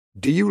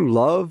Do you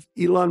love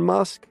Elon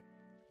Musk?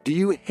 Do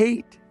you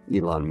hate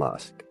Elon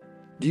Musk?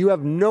 Do you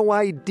have no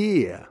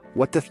idea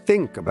what to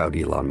think about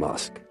Elon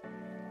Musk?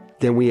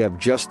 Then we have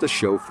just the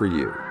show for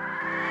you.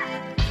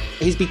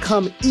 He's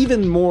become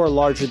even more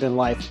larger than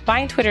life.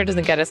 Buying Twitter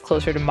doesn't get us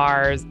closer to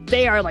Mars.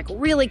 They are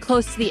really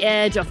close to the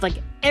edge of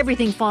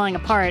everything falling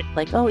apart.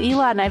 Oh,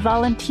 Elon, I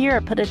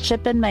volunteer. Put a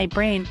chip in my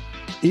brain.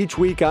 Each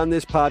week on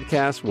this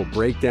podcast, we'll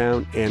break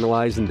down,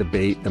 analyze, and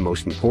debate the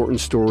most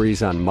important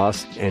stories on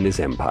Musk and his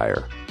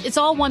empire. It's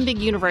all one big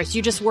universe.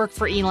 You just work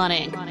for Elon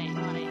Inc.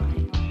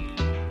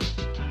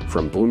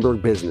 From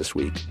Bloomberg Business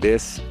Week,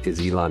 this is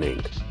Elon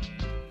Inc.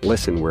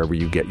 Listen wherever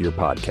you get your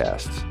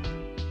podcasts.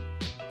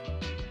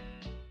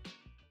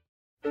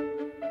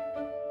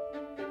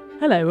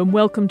 Hello and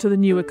welcome to The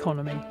New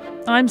Economy.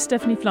 I'm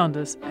Stephanie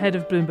Flanders, head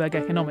of Bloomberg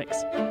Economics.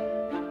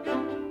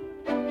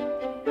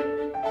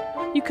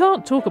 You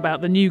can't talk about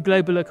the new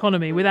global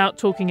economy without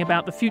talking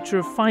about the future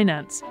of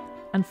finance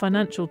and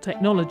financial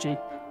technology.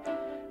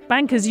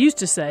 Bankers used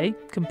to say,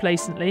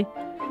 complacently,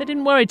 they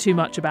didn't worry too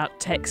much about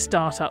tech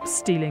startups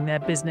stealing their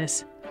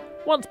business.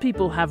 Once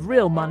people have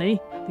real money,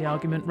 the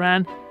argument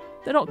ran,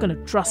 they're not going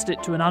to trust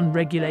it to an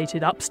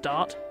unregulated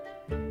upstart.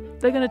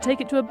 They're going to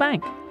take it to a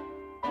bank.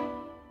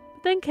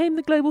 But then came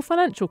the global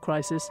financial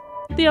crisis,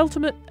 the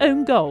ultimate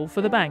own goal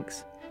for the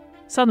banks.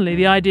 Suddenly,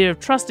 the idea of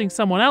trusting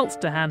someone else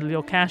to handle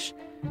your cash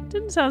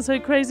didn't sound so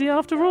crazy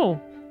after all.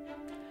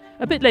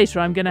 A bit later,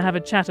 I'm going to have a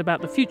chat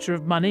about the future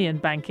of money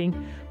and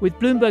banking with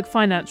Bloomberg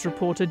finance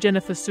reporter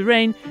Jennifer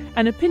Surain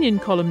and opinion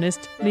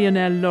columnist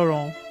Lionel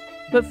Laurent.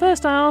 But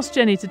first, I asked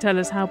Jenny to tell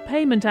us how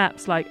payment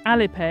apps like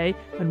Alipay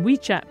and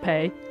WeChat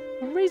Pay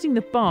are raising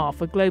the bar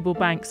for global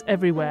banks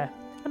everywhere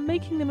and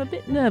making them a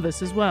bit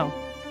nervous as well.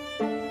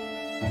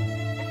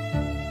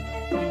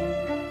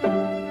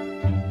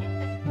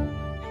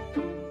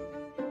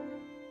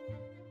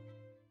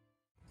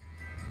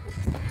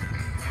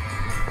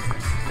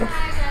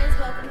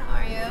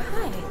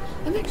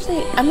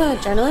 I'm a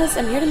journalist.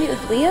 I'm here to meet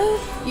with Leo.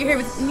 You're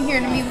here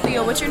to meet with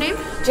Leo. What's your name?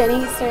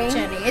 Jenny Surain.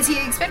 Jenny. Is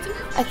he expecting you?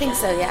 I think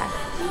so, yeah.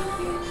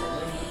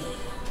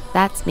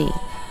 That's me,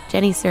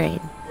 Jenny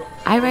Surain.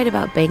 I write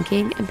about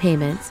banking and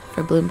payments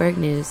for Bloomberg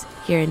News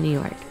here in New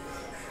York.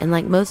 And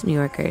like most New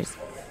Yorkers,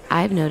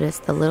 I've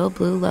noticed the little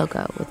blue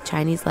logo with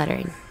Chinese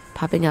lettering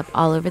popping up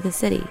all over the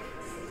city.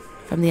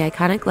 From the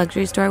iconic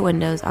luxury store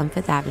windows on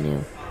Fifth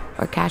Avenue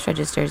or cash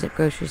registers at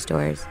grocery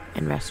stores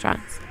and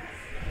restaurants.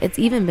 It's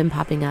even been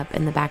popping up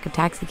in the back of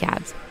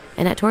taxicabs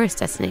and at tourist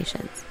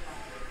destinations.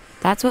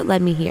 That's what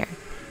led me here,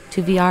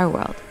 to VR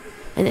World,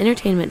 an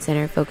entertainment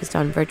center focused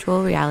on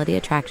virtual reality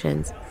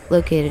attractions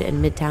located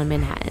in Midtown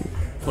Manhattan.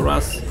 For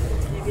us,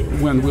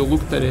 when we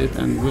looked at it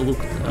and we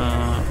looked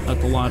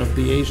at a lot of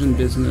the Asian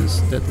business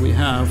that we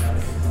have,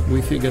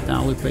 we figured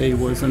Alipay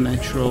was a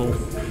natural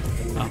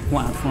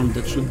platform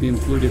that should be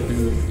included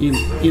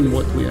in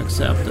what we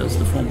accept as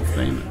the form of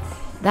payment.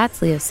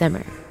 That's Leo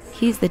Simmer.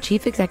 He's the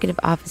Chief Executive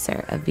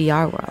Officer of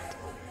VR World.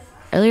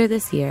 Earlier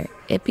this year,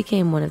 it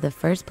became one of the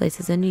first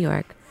places in New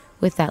York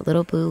with that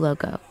little blue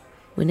logo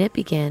when it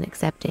began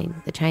accepting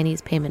the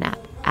Chinese payment app,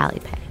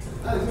 Alipay.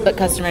 But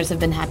customers have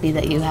been happy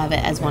that you have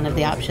it as one of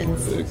the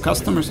options.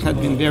 Customers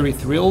had been very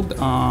thrilled.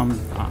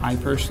 I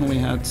personally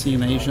had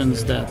seen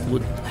Asians that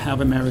would have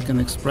American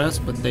Express,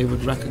 but they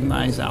would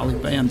recognize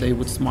Alipay and they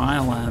would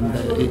smile, and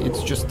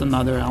it's just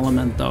another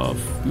element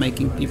of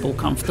making people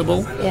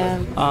comfortable.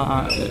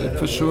 Yeah.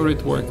 For sure,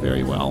 it worked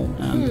very well,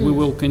 and we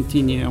will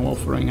continue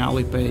offering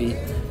Alipay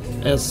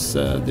as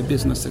the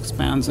business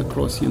expands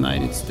across the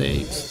United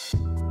States.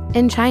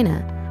 In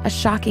China, a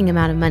shocking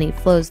amount of money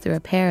flows through a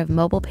pair of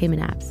mobile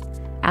payment apps,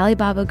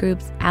 Alibaba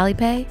Group's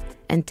Alipay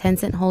and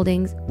Tencent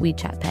Holdings'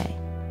 WeChat Pay.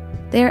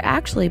 They are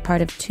actually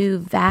part of two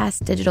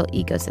vast digital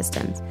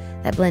ecosystems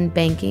that blend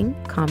banking,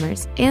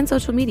 commerce, and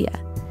social media.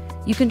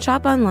 You can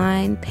shop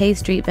online, pay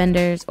street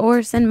vendors,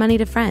 or send money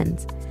to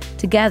friends.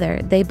 Together,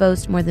 they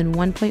boast more than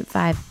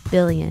 1.5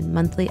 billion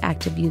monthly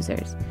active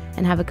users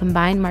and have a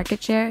combined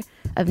market share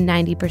of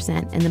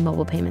 90% in the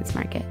mobile payments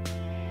market.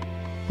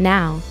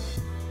 Now,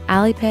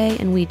 Alipay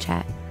and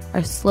WeChat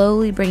are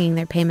slowly bringing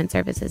their payment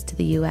services to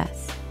the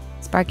U.S.,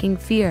 sparking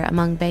fear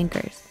among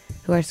bankers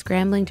who are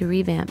scrambling to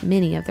revamp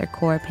many of their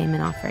core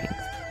payment offerings.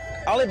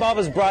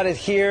 Alibaba's brought it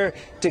here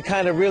to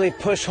kind of really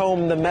push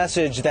home the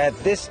message that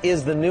this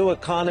is the new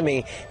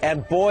economy,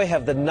 and boy,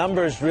 have the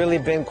numbers really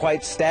been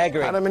quite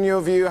staggering. Adam, in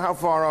your view, how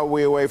far are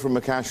we away from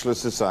a cashless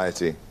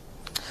society?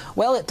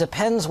 Well, it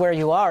depends where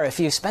you are. If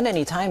you spend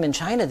any time in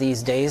China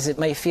these days, it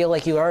may feel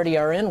like you already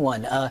are in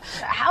one.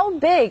 How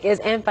big is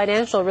Ant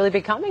Financial really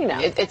becoming now?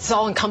 It's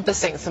all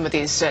encompassing, some of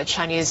these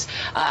Chinese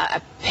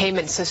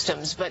payment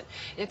systems. But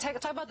talk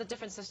about the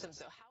different systems,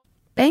 though.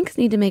 Banks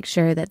need to make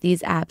sure that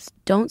these apps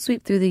don't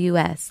sweep through the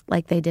U.S.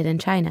 like they did in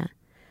China.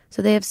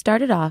 So they have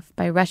started off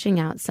by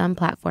rushing out some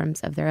platforms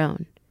of their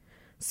own.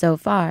 So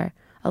far,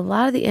 a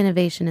lot of the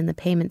innovation in the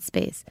payment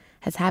space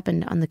has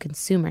happened on the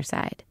consumer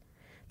side.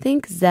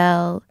 Think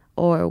Zelle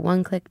or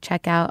one-click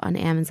checkout on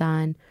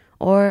Amazon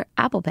or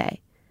Apple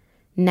Pay.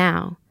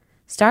 Now,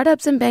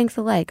 Startups and banks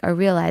alike are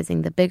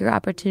realizing the bigger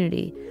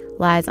opportunity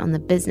lies on the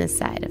business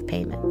side of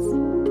payments.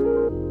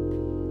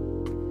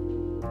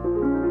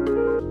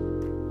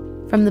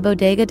 From the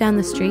bodega down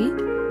the street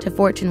to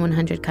Fortune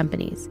 100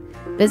 companies,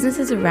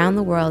 businesses around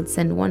the world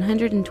send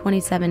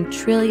 $127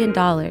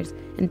 trillion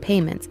in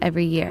payments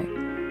every year.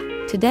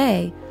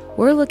 Today,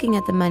 we're looking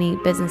at the money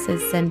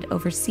businesses send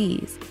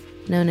overseas,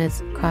 known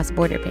as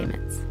cross-border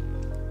payments.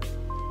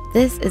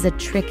 This is a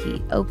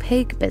tricky,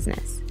 opaque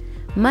business.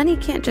 Money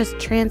can't just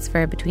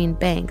transfer between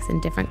banks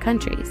in different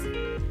countries.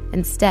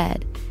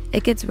 Instead,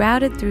 it gets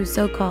routed through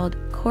so-called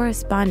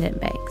correspondent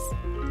banks.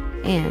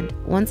 And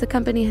once a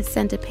company has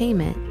sent a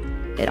payment,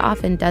 it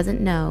often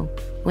doesn't know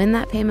when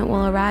that payment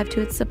will arrive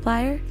to its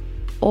supplier,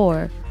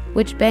 or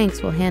which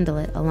banks will handle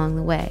it along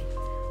the way,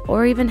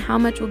 or even how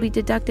much will be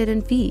deducted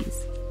in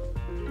fees.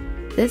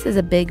 This is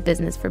a big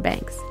business for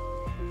banks.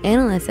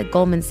 Analysts at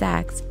Goldman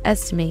Sachs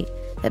estimate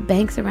that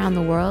banks around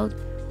the world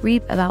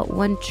reap about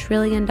 $1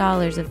 trillion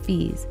of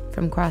fees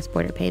from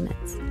cross-border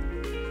payments.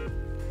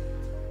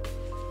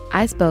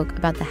 I spoke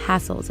about the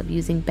hassles of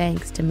using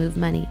banks to move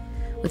money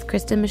with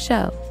Kristen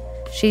Michaud.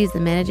 She's the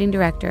managing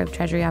director of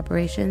Treasury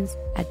Operations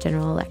at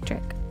General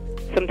Electric.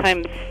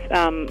 Sometimes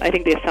I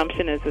think the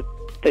assumption is that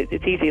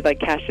it's easy, like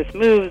cash just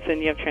moves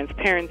and you have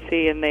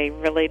transparency and they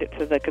relate it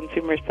to the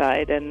consumer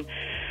side. And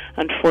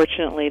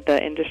unfortunately,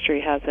 the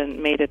industry hasn't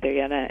made it there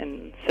yet.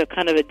 And so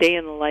kind of a day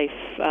in the life,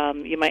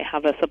 you might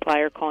have a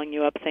supplier calling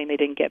you up saying they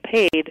didn't get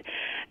paid,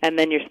 and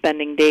then you're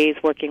spending days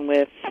working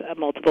with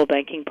multiple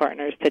banking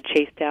partners to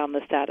chase down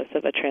the status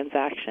of a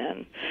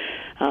transaction.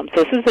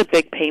 So this is a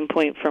big pain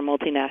point for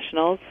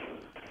multinationals,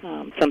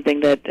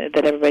 something that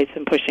everybody's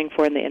been pushing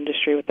for in the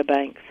industry with the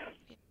banks.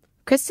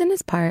 Kristen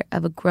is part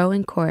of a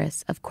growing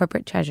chorus of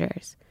corporate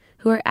treasurers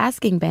who are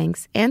asking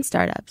banks and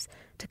startups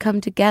to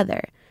come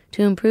together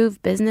to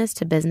improve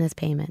business-to-business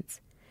payments.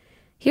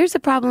 Here's a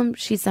problem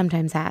she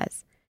sometimes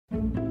has.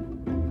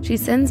 She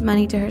sends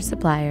money to her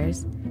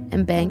suppliers,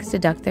 and banks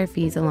deduct their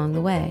fees along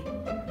the way.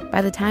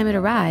 By the time it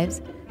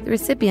arrives, the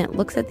recipient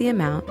looks at the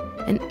amount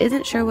and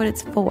isn't sure what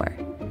it's for.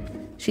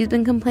 She's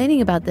been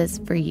complaining about this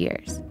for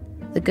years.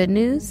 The good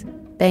news?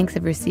 Banks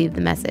have received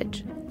the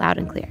message, loud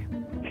and clear.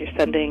 If you're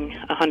sending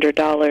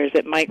 $100,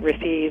 it might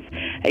receive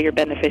at your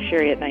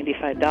beneficiary at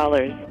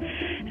 $95.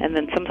 And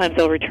then sometimes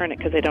they'll return it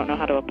because they don't know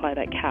how to apply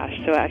that cash.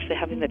 So actually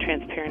having the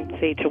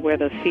transparency to where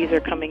those fees are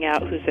coming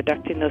out, who's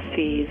deducting those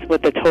fees,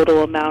 what the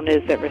total amount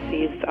is that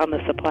receives on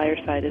the supplier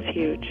side is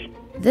huge.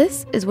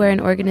 This is where an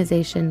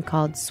organization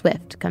called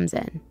SWIFT comes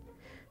in.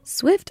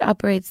 SWIFT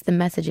operates the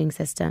messaging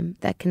system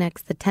that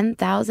connects the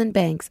 10,000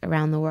 banks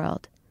around the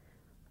world.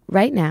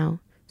 Right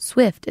now,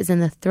 SWIFT is in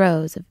the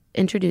throes of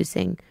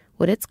introducing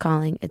what it's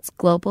calling its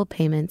Global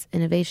Payments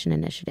Innovation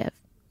Initiative,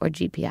 or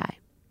GPI.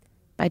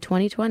 By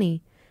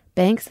 2020,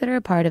 banks that are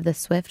a part of the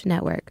SWIFT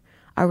network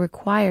are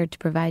required to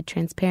provide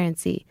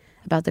transparency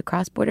about the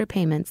cross-border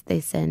payments they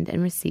send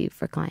and receive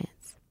for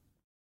clients.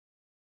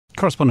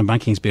 Correspondent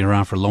banking has been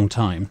around for a long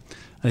time,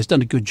 and it's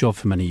done a good job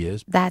for many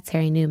years. That's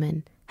Harry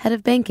Newman, head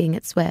of banking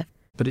at SWIFT.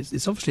 But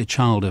it's obviously a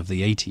child of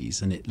the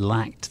 80s, and it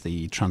lacked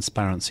the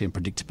transparency and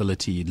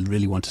predictability you'd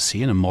really want to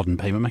see in a modern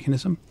payment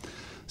mechanism.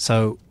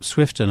 So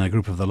SWIFT and a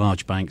group of the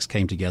large banks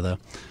came together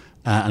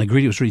and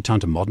agreed it was really time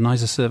to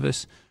modernize the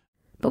service.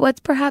 But what's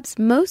perhaps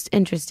most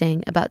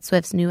interesting about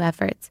SWIFT's new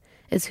efforts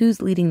is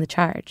who's leading the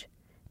charge.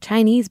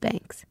 Chinese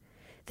banks.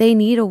 They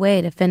need a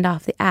way to fend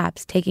off the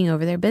apps taking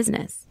over their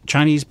business.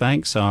 Chinese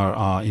banks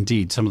are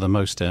indeed some of the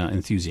most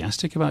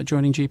enthusiastic about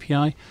joining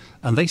GPI,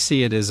 and they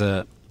see it as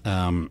a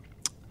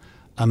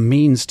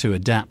means to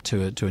adapt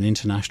to an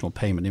international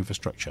payment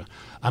infrastructure.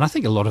 And I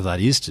think a lot of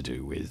that is to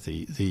do with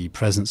the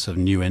presence of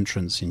new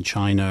entrants in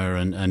China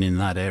and in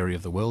that area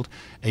of the world.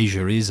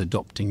 Asia is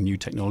adopting new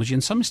technology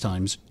and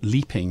sometimes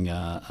leaping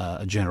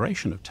a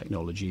generation of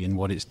technology in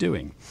what it's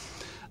doing.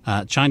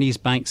 Chinese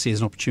banks see as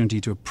an opportunity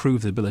to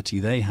improve the ability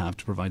they have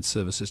to provide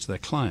services to their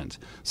client.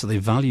 So they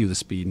value the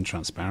speed and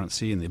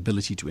transparency and the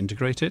ability to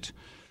integrate it.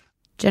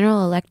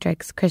 General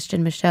Electric's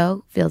Kristen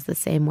Michaud feels the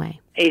same way.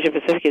 Asia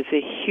Pacific is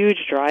a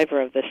huge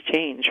driver of this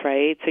change,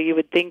 right? So you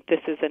would think this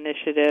is an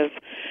initiative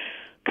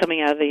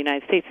coming out of the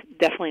United States.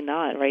 Definitely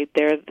not, right?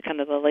 They're kind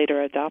of the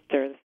later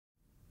adopters.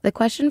 The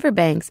question for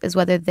banks is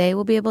whether they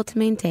will be able to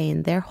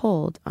maintain their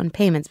hold on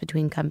payments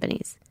between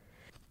companies.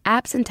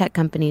 Apps and tech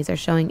companies are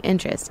showing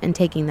interest in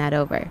taking that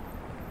over.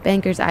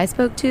 Bankers I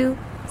spoke to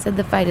said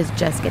the fight is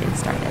just getting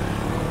started.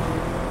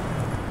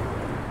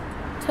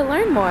 To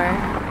learn more,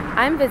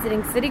 I'm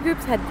visiting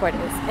Citigroup's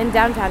headquarters in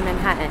downtown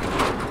Manhattan.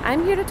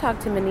 I'm here to talk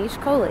to Manish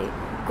Kohli,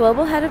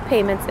 Global Head of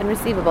Payments and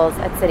Receivables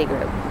at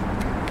Citigroup.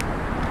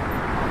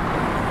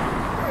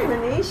 Hi,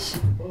 Manish.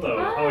 Hello,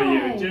 Hi. How are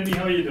you? Jenny,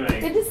 how are you doing?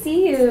 Good to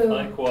see you.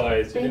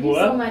 Likewise. Thank you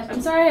so much.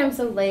 I'm sorry I'm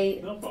so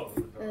late. No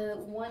problem.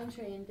 One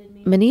train did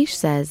me. Manish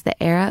says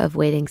the era of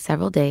waiting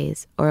several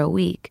days or a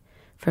week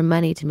for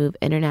money to move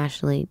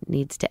internationally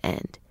needs to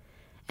end,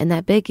 and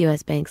that big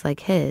U.S. banks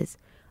like his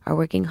are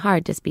working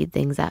hard to speed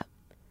things up.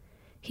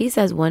 He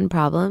says one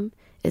problem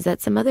is that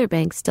some other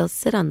banks still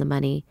sit on the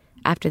money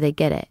after they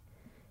get it.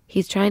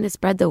 He's trying to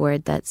spread the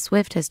word that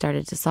SWIFT has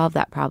started to solve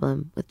that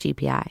problem with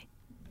GPI.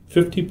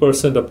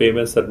 50% of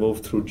payments that move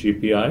through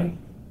GPI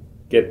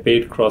get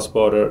paid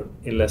cross-border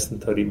in less than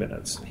 30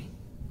 minutes.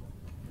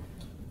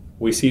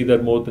 We see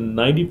that more than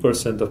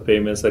 90% of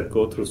payments that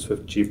go through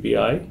SWIFT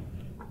GPI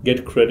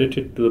get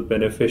credited to the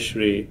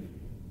beneficiary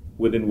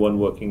within 1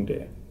 working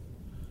day.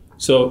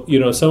 So,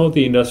 some of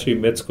the industry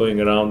myths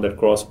going around that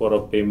cross-border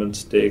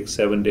payments take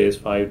 7 days,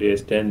 5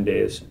 days, 10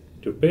 days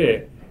to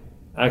pay,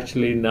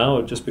 actually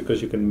now, just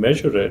because you can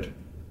measure it,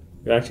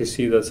 you actually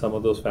see that some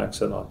of those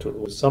facts are not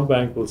true. Some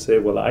bank will say,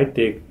 well, I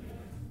take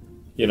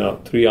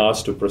 3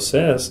 hours to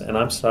process, and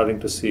I'm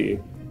starting to see,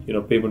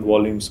 payment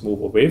volumes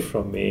move away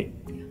from me.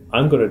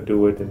 I'm going to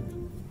do it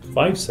in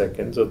 5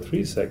 seconds or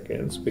 3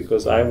 seconds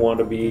because I want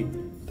to be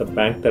the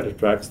bank that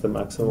attracts the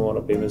maximum amount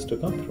of payments to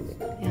come through me.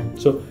 Yeah.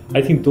 So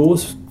I think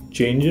those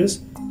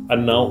changes are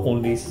now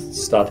only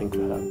starting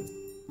to happen.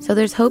 So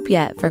there's hope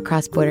yet for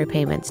cross-border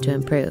payments to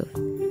improve.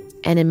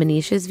 And in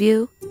Manish's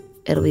view,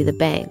 it'll be the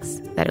banks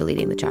that are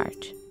leading the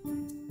charge.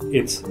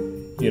 It's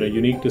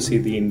unique to see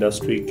the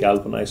industry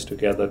galvanize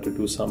together to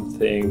do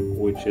something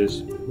which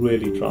is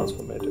really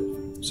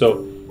transformative.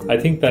 So I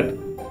think that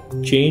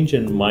change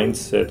in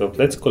mindset of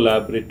let's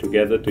collaborate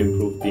together to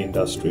improve the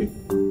industry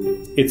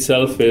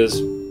itself is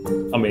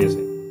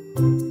amazing.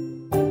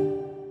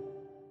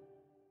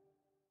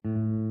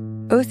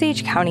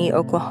 Osage County,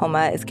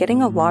 Oklahoma is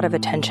getting a lot of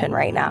attention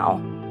right now.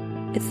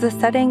 It's the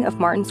setting of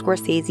Martin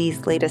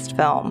Scorsese's latest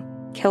film,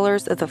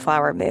 Killers of the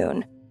Flower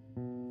Moon.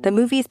 The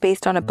movie's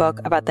based on a book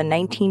about the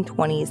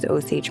 1920s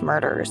Osage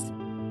murders,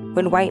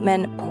 when white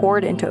men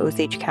poured into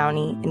Osage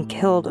County and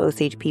killed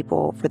Osage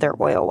people for their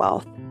oil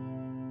wealth.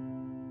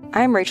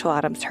 I'm Rachel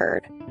Adams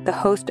Heard, the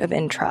host of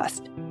In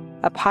Trust,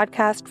 a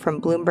podcast from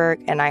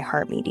Bloomberg and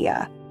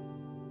iHeartMedia.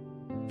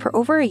 For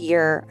over a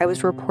year, I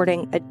was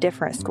reporting a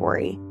different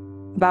story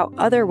about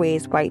other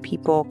ways white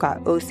people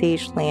got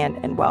Osage land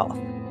and wealth,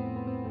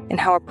 and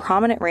how a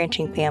prominent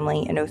ranching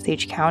family in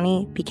Osage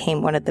County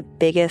became one of the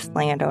biggest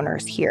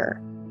landowners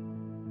here.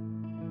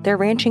 Their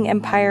ranching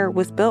empire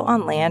was built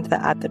on land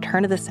that at the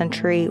turn of the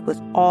century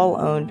was all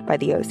owned by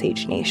the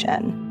Osage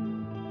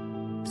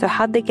Nation. So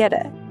how'd they get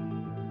it?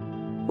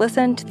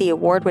 Listen to the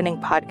award-winning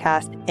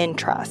podcast In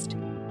Trust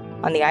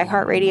on the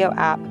iHeartRadio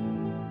app,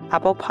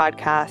 Apple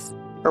Podcasts,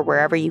 or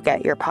wherever you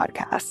get your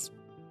podcasts.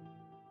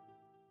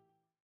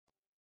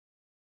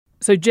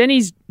 So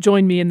Jenny's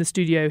joined me in the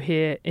studio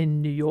here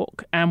in New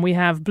York, and we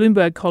have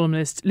Bloomberg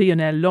columnist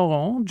Lionel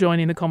Laurent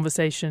joining the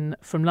conversation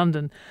from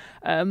London.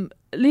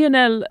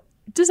 Lionel,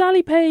 does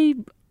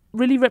Alipay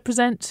really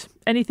represent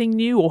anything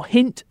new or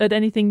hint at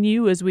anything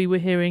new, as we were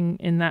hearing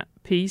in that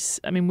piece?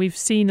 I mean, we've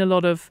seen a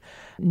lot of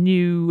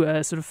new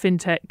sort of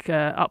fintech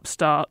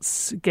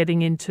upstarts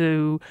getting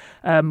into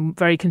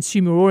very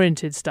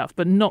consumer-oriented stuff,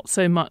 but not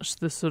so much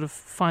the sort of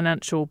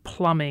financial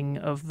plumbing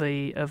of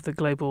the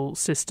global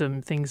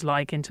system, things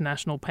like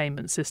international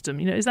payment system.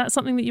 Is that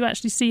something that you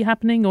actually see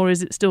happening, or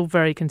is it still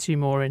very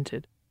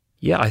consumer-oriented?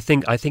 Yeah, I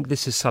think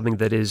this is something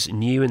that is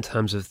new in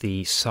terms of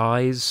the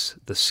size,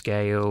 the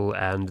scale,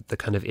 and the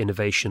kind of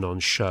innovation on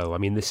show. I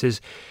mean, this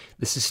is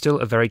still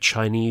a very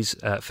Chinese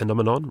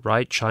phenomenon,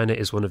 right? China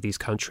is one of these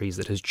countries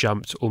that has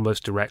jumped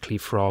almost directly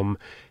from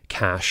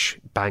cash,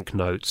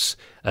 banknotes,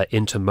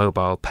 into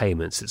mobile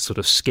payments. It's sort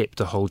of skipped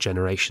a whole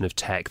generation of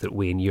tech that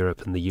we in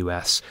Europe and the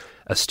US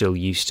are still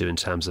used to in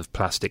terms of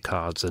plastic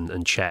cards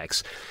and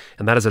checks.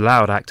 And that has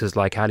allowed actors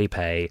like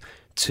Alipay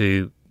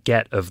to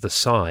get of the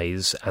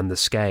size and the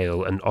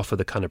scale and offer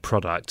the kind of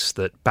products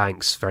that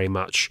banks very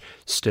much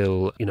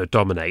still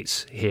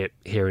dominate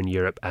here in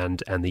Europe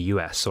and the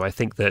US. So I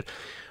think that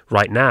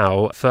right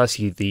now,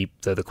 firstly,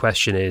 the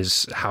question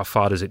is, how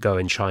far does it go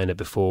in China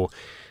before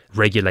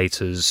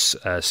regulators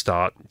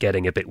start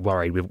getting a bit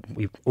worried?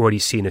 We've already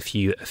seen a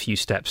few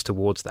steps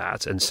towards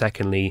that. And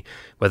secondly,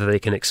 whether they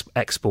can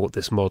export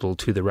this model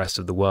to the rest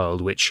of the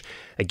world, which,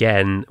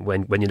 again,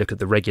 when you look at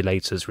the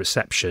regulators'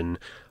 reception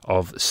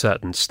of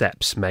certain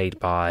steps made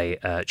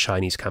by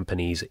Chinese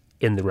companies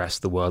in the rest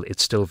of the world,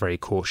 it's still very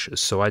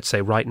cautious. So I'd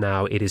say right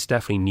now it is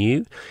definitely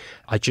new.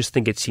 I just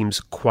think it seems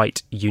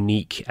quite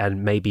unique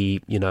and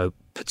maybe,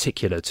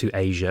 particular to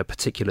Asia,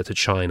 particular to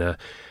China.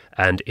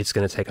 And it's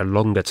going to take a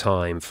longer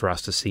time for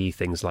us to see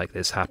things like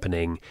this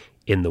happening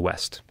in the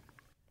West.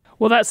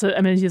 Well, there's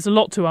a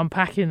lot to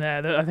unpack in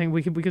there that I think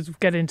we could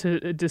get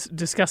into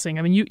discussing.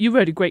 I mean, you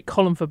wrote a great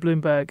column for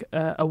Bloomberg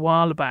a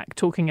while back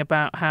talking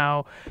about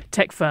how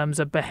tech firms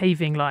are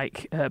behaving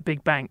like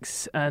big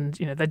banks, and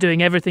they're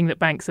doing everything that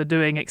banks are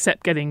doing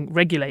except getting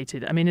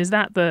regulated. I mean, is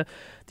that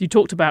you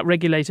talked about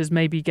regulators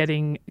maybe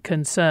getting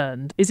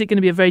concerned? Is it going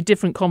to be a very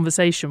different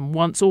conversation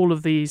once all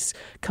of these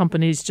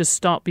companies just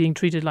start being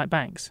treated like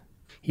banks?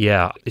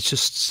 Yeah, it's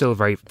just still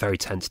very, very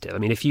tentative. I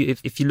mean, if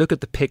you look at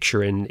the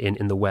picture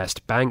in the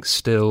West, banks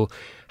still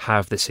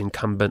have this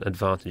incumbent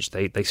advantage.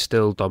 They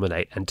still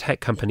dominate, and tech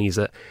companies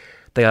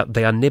they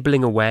are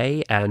nibbling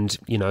away. And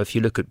if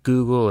you look at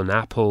Google and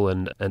Apple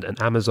and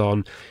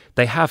Amazon,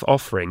 they have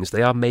offerings,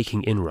 they are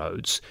making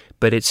inroads,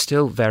 but it's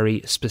still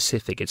very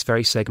specific. It's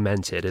very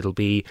segmented. It'll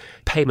be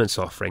payments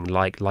offering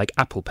like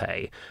Apple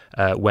Pay,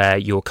 where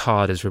your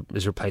card is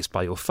replaced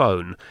by your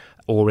phone.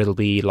 Or it'll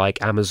be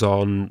like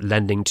Amazon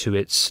lending to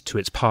its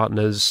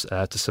partners,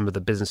 to some of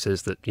the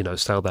businesses that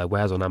sell their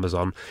wares on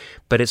Amazon,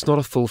 but it's not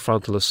a full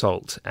frontal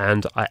assault.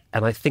 And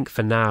I think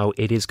for now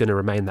it is going to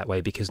remain that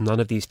way because none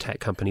of these tech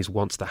companies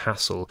wants the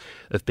hassle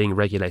of being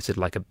regulated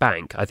like a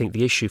bank. I think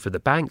the issue for the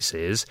banks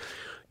is,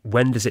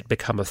 when does it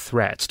become a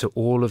threat to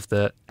all of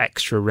the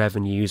extra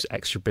revenues,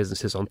 extra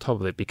businesses on top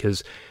of it?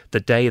 Because the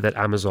day that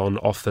Amazon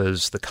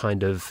offers the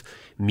kind of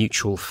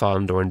mutual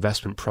fund or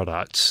investment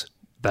products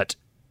that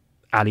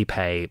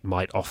Alipay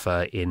might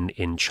offer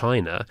in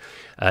China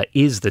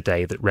is the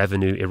day that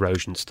revenue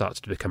erosion starts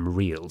to become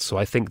real. So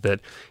I think that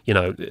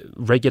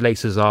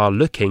regulators are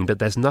looking, but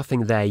there's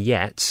nothing there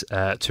yet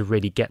to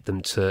really get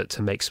them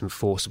to make some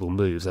forcible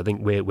moves. I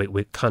think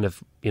we're kind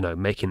of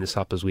making this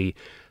up as we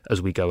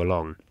go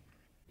along.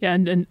 Yeah,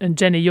 and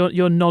Jenny,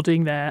 you're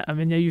nodding there. I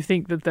mean, you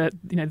think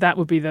that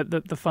would be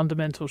the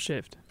fundamental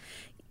shift.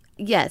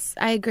 Yes,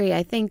 I agree.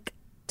 I think,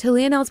 to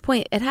Lionel's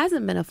point, it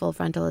hasn't been a full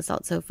frontal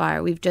assault so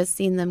far. We've just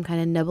seen them kind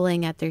of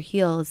nibbling at their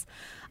heels.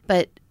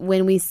 But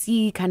when we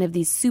see kind of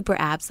these super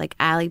apps like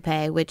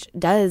Alipay, which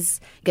does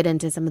get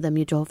into some of the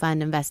mutual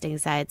fund investing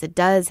sides, it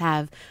does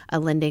have a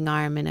lending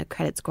arm and a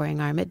credit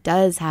scoring arm, it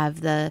does have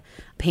the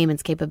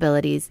payments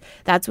capabilities,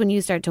 that's when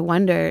you start to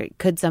wonder,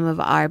 could some of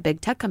our big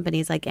tech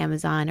companies like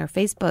Amazon or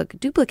Facebook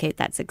duplicate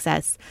that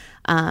success?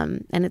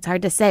 And it's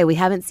hard to say. We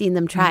haven't seen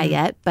them try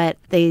yet, but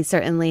they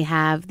certainly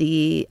have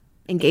the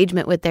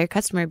engagement with their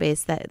customer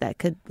base that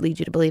could lead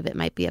you to believe it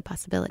might be a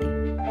possibility.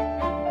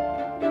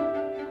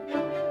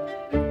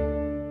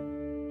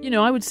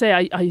 I would say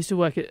I used to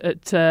work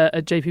at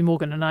JP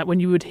Morgan, and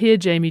when you would hear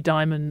Jamie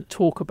Dimon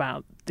talk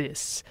about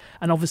this,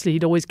 and obviously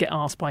he'd always get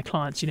asked by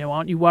clients,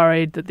 aren't you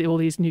worried that all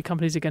these new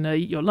companies are going to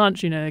eat your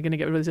lunch, they're going to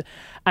get rid of this?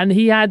 And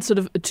he had sort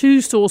of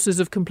two sources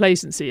of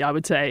complacency, I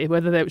would say,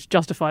 whether that was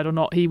justified or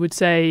not. He would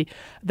say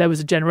there was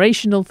a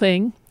generational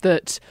thing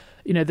that,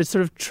 the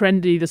sort of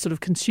trendy, the sort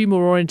of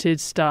consumer-oriented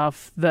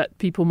stuff that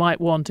people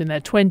might want in their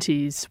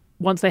 20s,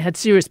 once they had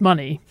serious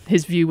money,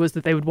 his view was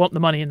that they would want the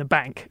money in the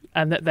bank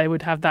and that they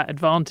would have that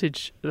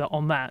advantage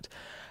on that.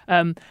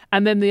 And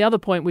then the other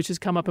point, which has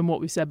come up in what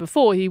we said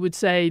before, he would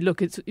say,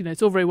 look,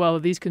 it's all very well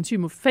that these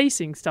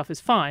consumer-facing stuff is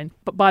fine,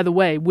 but by the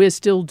way, we're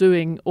still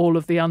doing all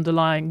of the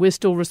underlying, we're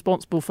still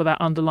responsible for that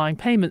underlying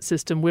payment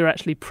system. We're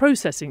actually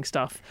processing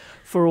stuff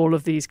for all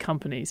of these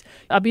companies.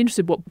 I'd be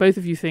interested what both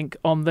of you think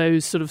on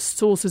those sort of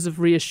sources of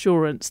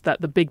reassurance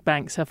that the big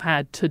banks have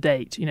had to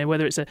date,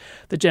 whether it's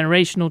the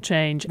generational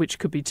change, which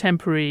could be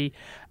temporary,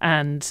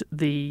 and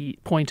the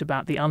point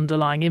about the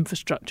underlying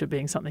infrastructure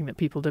being something that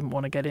people didn't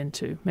want to get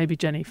into. Maybe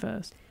Jenny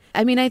first.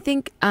 I mean, I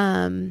think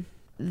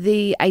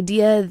the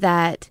idea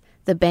that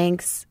the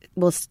banks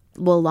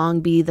will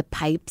long be the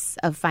pipes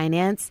of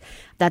finance,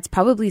 that's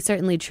probably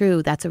certainly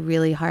true. That's a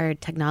really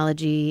hard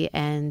technology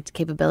and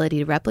capability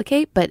to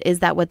replicate. But is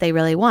that what they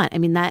really want? I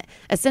mean, that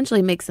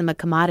essentially makes them a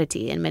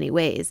commodity in many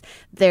ways.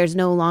 There's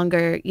no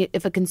longer,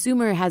 if a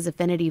consumer has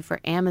affinity for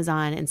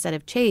Amazon instead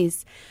of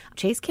Chase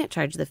can't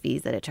charge the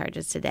fees that it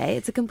charges today.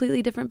 It's a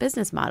completely different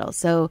business model.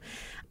 So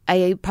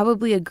I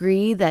probably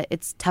agree that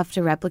it's tough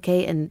to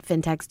replicate, and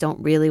fintechs don't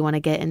really want to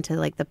get into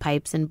like the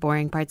pipes and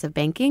boring parts of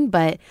banking.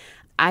 But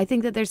I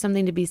think that there's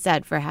something to be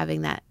said for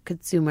having that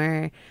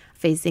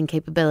consumer-facing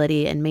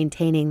capability and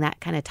maintaining that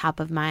kind of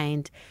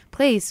top-of-mind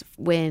place.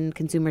 When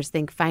consumers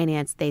think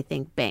finance, they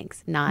think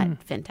banks, not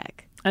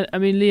fintech. I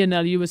mean,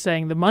 Lionel, you were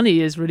saying the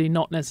money is really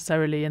not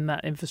necessarily in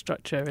that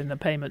infrastructure, in the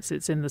payments.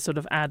 It's in the sort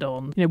of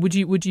add-on.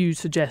 Would you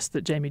suggest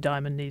that Jamie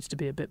Dimon needs to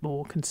be a bit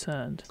more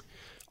concerned?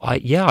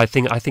 I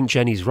think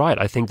Jenny's right.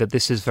 I think that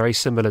this is very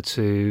similar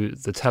to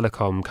the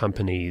telecom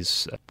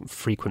companies'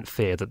 frequent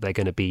fear that they're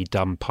going to be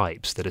dumb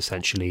pipes, that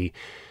essentially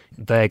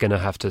they're going to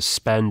have to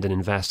spend and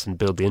invest and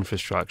build the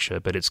infrastructure,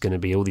 but it's going to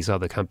be all these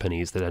other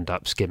companies that end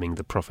up skimming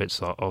the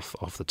profits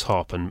off the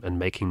top and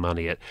making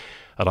money at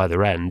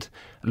either end.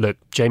 Look,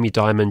 Jamie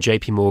Dimon,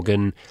 JP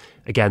Morgan,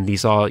 again,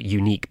 these are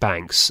unique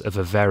banks of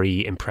a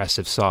very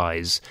impressive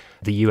size.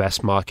 The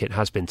US market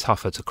has been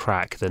tougher to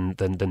crack than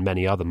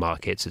many other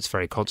markets. It's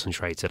very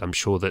concentrated. I'm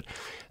sure that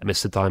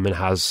Mr. Dimon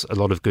has a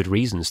lot of good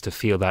reasons to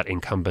feel that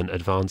incumbent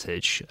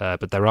advantage.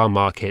 But there are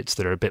markets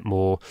that are a bit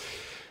more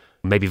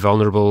maybe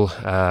vulnerable,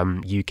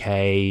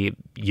 UK,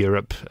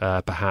 Europe,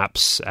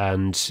 perhaps.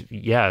 And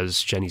yeah,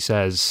 as Jenny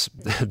says,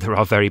 there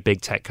are very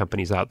big tech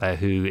companies out there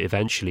who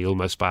eventually,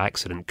 almost by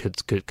accident, could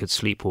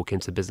sleepwalk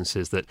into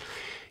businesses that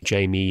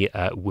Jamie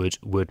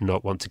would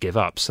not want to give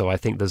up. So I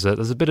think there's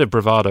a bit of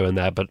bravado in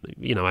there, but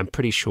I'm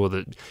pretty sure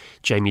that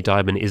Jamie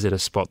Dimon is in a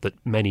spot that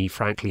many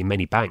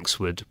banks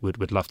would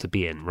love to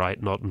be in,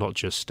 right? Not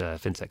just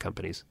fintech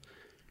companies.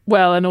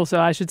 Well, and also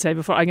I should say,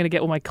 before I'm going to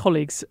get all my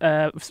colleagues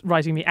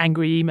writing me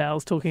angry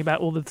emails talking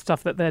about all the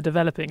stuff that they're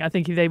developing, I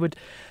think they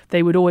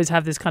would always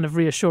have this kind of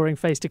reassuring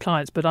face to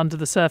clients, but under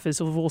the surface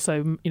of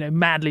also,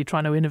 madly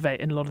trying to innovate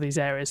in a lot of these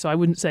areas. So I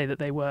wouldn't say that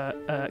they were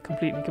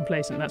completely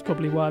complacent. That's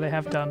probably why they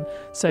have done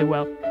so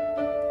well.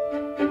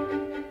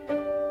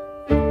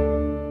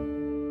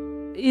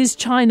 Is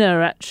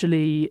China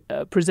actually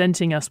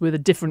presenting us with a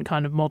different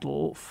kind of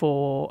model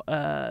for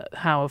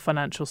how a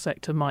financial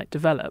sector might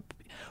develop?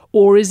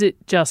 Or is it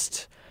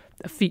just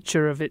a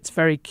feature of its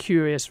very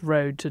curious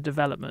road to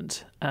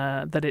development,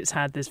 that it's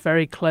had this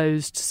very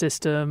closed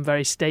system,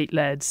 very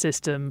state-led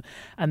system,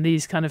 and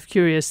these kind of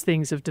curious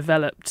things have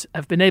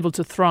been able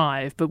to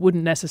thrive, but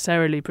wouldn't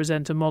necessarily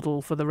present a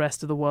model for the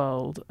rest of the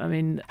world? I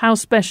mean, how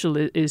special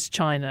is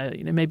China?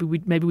 Maybe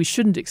we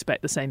shouldn't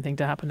expect the same thing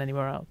to happen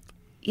anywhere else.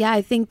 Yeah,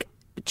 I think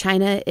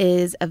China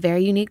is a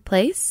very unique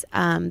place.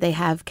 They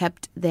have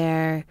kept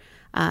their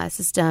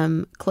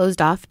system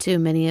closed off to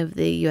many of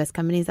the U.S.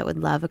 companies that would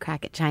love a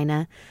crack at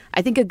China.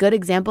 I think a good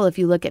example, if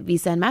you look at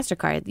Visa and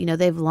MasterCard,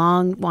 they've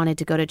long wanted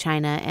to go to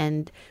China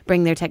and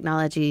bring their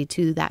technology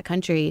to that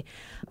country,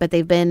 but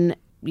they've been,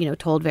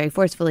 told very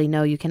forcefully,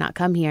 no, you cannot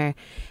come here.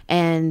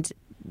 And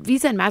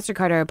Visa and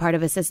MasterCard are a part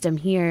of a system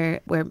here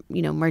where,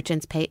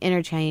 merchants pay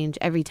interchange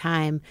every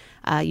time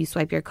you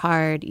swipe your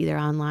card, either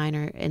online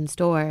or in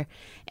store.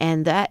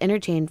 And that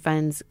interchange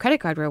funds credit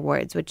card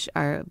rewards, which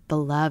are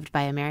beloved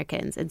by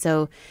Americans. And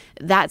so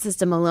that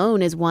system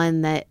alone is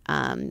one that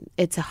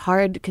it's a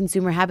hard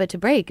consumer habit to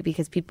break,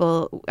 because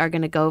people are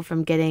going to go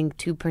from getting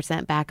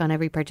 2% back on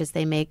every purchase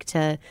they make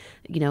to,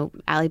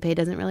 Alipay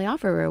doesn't really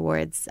offer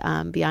rewards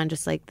beyond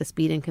just like the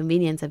speed and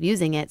convenience of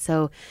using it.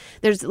 So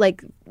there's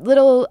like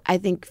little, I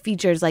think,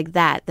 features like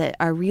that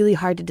are really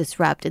hard to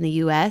disrupt in the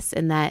U.S.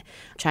 and that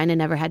China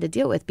never had to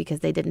deal with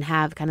because they didn't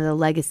have kind of the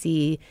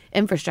legacy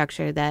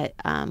infrastructure that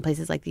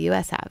places like the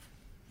U.S. have.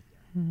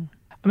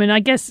 I mean, I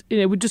guess,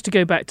 just to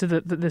go back to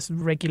this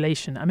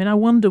regulation, I mean, I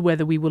wonder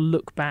whether we will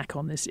look back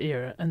on this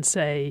era and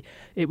say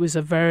it was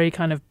a very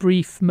kind of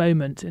brief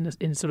moment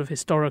in sort of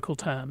historical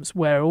terms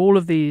where all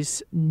of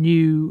these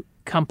new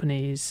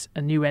companies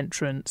and new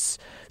entrants,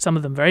 some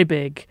of them very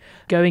big,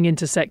 going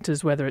into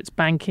sectors, whether it's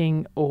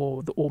banking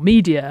or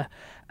media,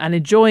 and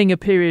enjoying a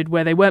period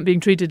where they weren't being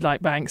treated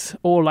like banks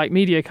or like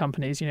media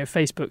companies.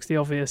 Facebook's the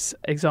obvious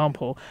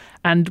example.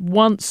 And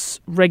once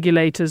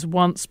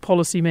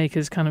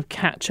policymakers kind of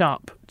catch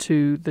up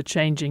to the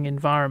changing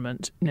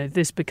environment,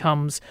 this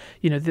becomes,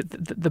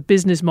 the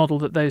business model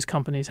that those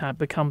companies had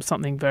becomes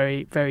something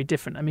very, very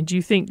different. I mean,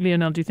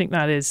 Lionel, do you think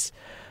that is,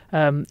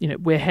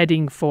 we're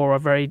heading for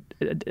a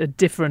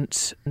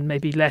different,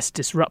 maybe less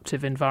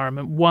disruptive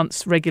environment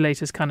once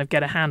regulators kind of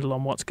get a handle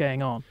on what's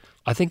going on?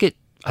 I think it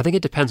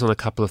depends on a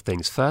couple of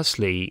things.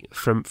 Firstly,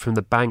 from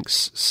the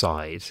banks'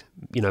 side,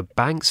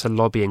 banks are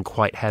lobbying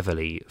quite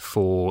heavily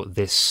for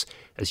this,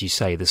 as you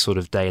say, this sort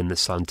of day in the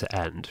sun to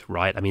end,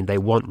 right? I mean, they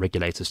want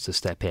regulators to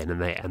step in,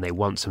 and they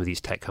want some of these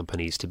tech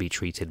companies to be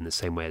treated in the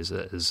same way as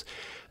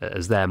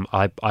them.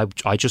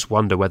 I just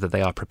wonder whether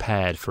they are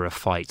prepared for a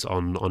fight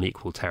on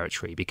equal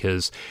territory,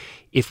 because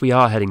if we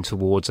are heading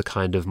towards a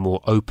kind of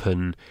more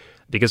open,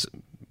 because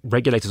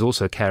regulators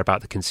also care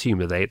about the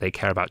consumer. They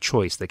care about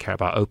choice. They care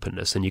about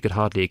openness. And you could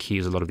hardly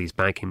accuse a lot of these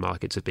banking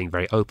markets of being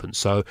very open.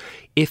 So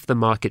if the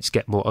markets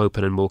get more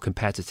open and more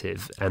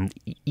competitive, and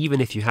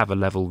even if you have a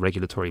level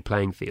regulatory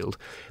playing field,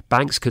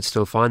 banks could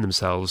still find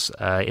themselves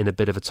in a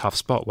bit of a tough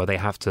spot where they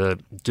have to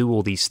do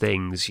all these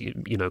things,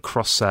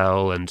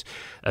 cross-sell and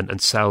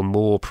sell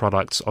more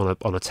products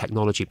on a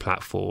technology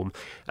platform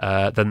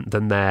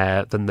than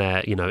their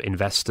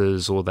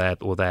investors or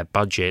their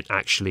budget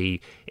actually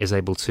is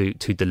able to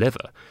deliver.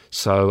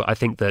 So I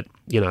think that,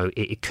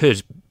 it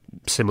could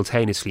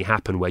simultaneously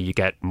happen where you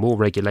get more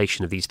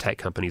regulation of these tech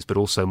companies, but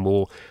also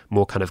more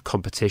kind of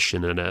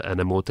competition and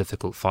a more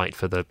difficult fight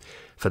for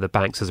the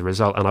banks as a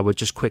result. And I would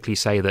just quickly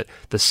say that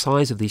the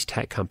size of these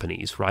tech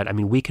companies, right? I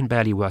mean, we can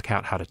barely work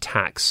out how to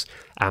tax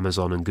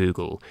Amazon and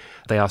Google.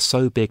 They are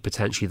so big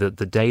potentially that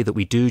the day that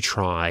we do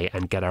try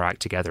and get our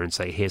act together and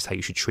say, here's how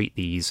you should treat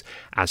these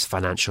as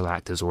financial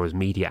actors or as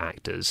media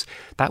actors,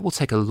 that will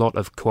take a lot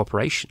of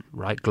cooperation,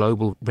 right?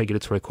 Global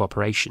regulatory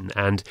cooperation.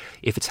 And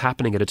if it's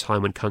happening at a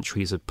time when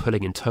countries are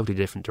pulling in totally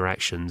different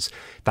directions,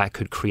 that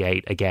could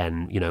create,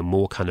 again,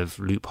 more kind of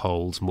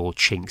loopholes, more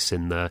chinks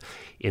in the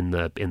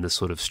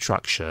sort of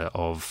structure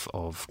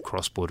of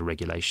cross-border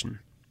regulation.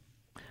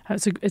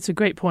 It's a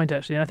great point,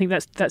 actually, and I think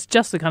that's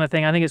just the kind of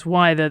thing. I think it's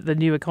why the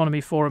New Economy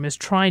Forum is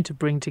trying to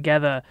bring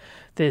together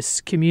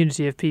this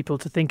community of people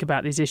to think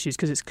about these issues,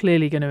 because it's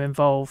clearly going to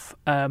involve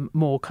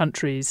more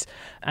countries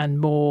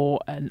and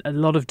a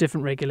lot of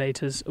different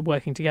regulators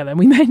working together. And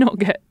we may not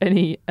get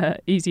any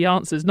easy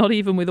answers, not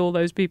even with all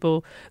those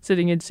people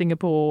sitting in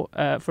Singapore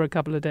for a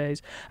couple of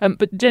days.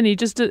 But Jenny,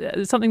 just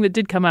something that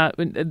did come out,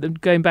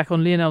 going back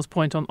on Lionel's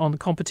point on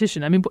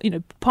competition. I mean,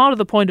 part of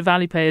the point of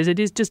Alipay is it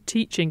is just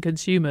teaching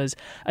consumers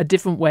a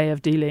different way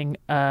of dealing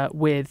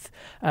with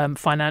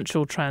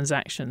financial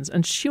transactions.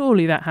 And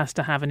surely that has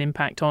to have an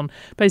impact on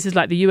places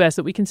like the US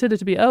that we consider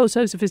to be,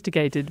 so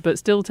sophisticated, but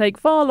still take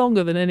far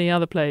longer than any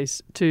other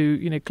place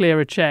to, clear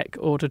a check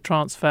or to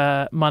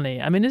transfer money.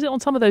 I mean, is it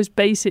on some of those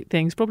basic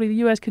things probably the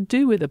US could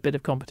do with a bit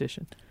of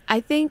competition?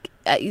 I think,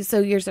 so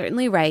you're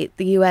certainly right.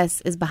 The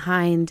U.S. is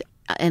behind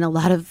in a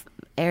lot of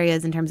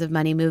areas in terms of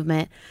money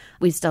movement.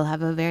 We still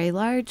have a very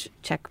large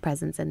check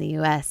presence in the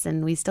U.S.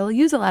 and we still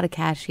use a lot of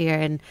cash here.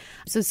 And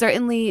so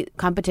certainly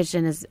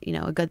competition is,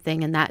 a good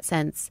thing in that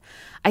sense.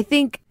 I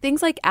think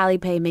things like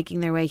Alipay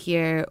making their way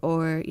here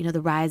or,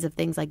 the rise of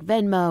things like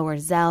Venmo or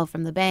Zelle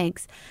from the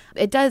banks,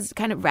 it does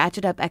kind of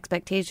ratchet up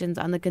expectations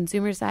on the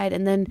consumer side.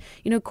 And then,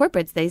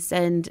 corporates, they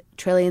send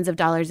trillions of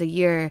dollars a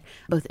year,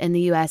 both in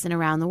the U.S. and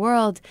around the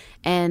world.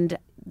 And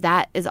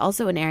that is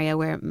also an area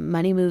where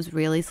money moves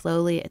really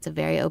slowly. It's a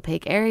very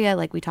opaque area,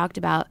 like we talked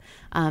about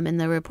in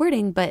the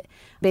reporting. But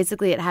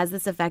basically, it has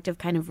this effect of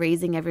kind of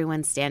raising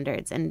everyone's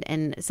standards.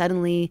 And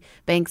suddenly,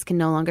 banks can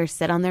no longer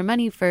sit on their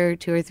money for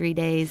 2 or 3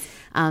 days.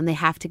 They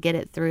have to get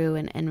it through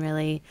and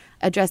really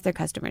address their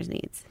customers'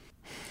 needs.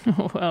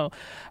 Well,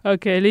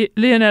 okay.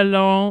 Lionel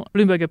Laurent,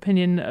 Bloomberg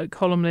Opinion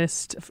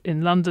columnist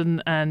in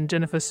London, and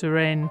Jennifer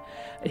Surain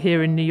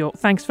here in New York.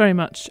 Thanks very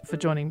much for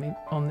joining me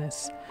on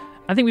this.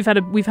 I think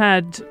we've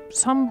had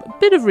some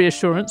bit of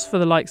reassurance for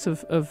the likes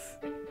of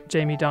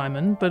Jamie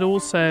Dimon, but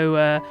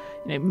also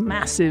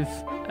massive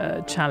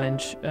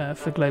challenge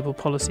for global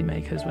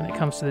policymakers when it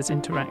comes to this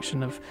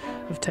interaction of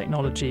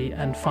technology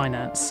and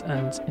finance,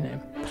 and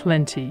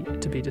plenty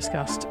to be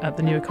discussed at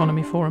the New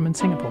Economy Forum in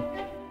Singapore.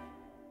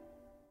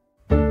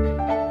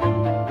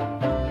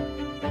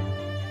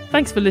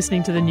 Thanks for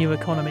listening to The New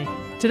Economy.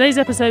 Today's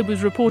episode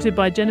was reported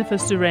by Jennifer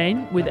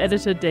Surain with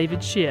editor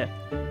David Shear.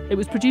 It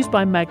was produced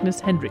by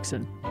Magnus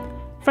Hendrickson.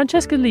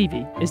 Francesca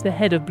Levy is the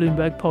head of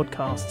Bloomberg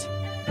Podcasts.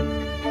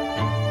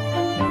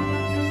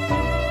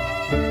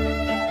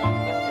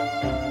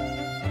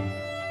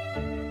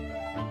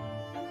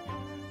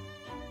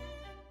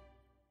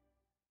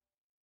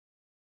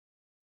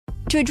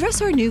 To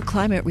address our new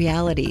climate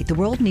reality, the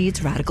world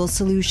needs radical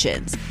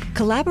solutions.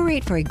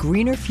 Collaborate for a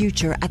greener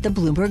future at the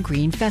Bloomberg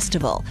Green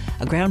Festival,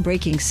 a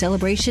groundbreaking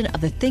celebration of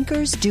the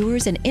thinkers,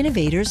 doers, and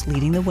innovators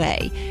leading the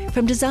way.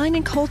 From design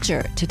and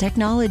culture to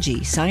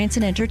technology, science,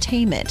 and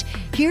entertainment,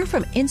 hear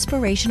from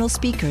inspirational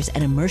speakers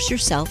and immerse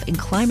yourself in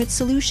climate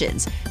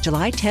solutions.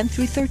 July 10th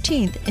through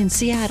 13th in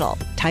Seattle.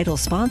 Title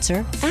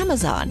sponsor,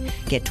 Amazon.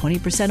 Get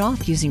 20%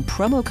 off using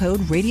promo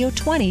code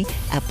RADIO20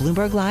 at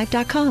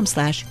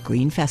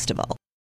BloombergLive.com/Green Festival.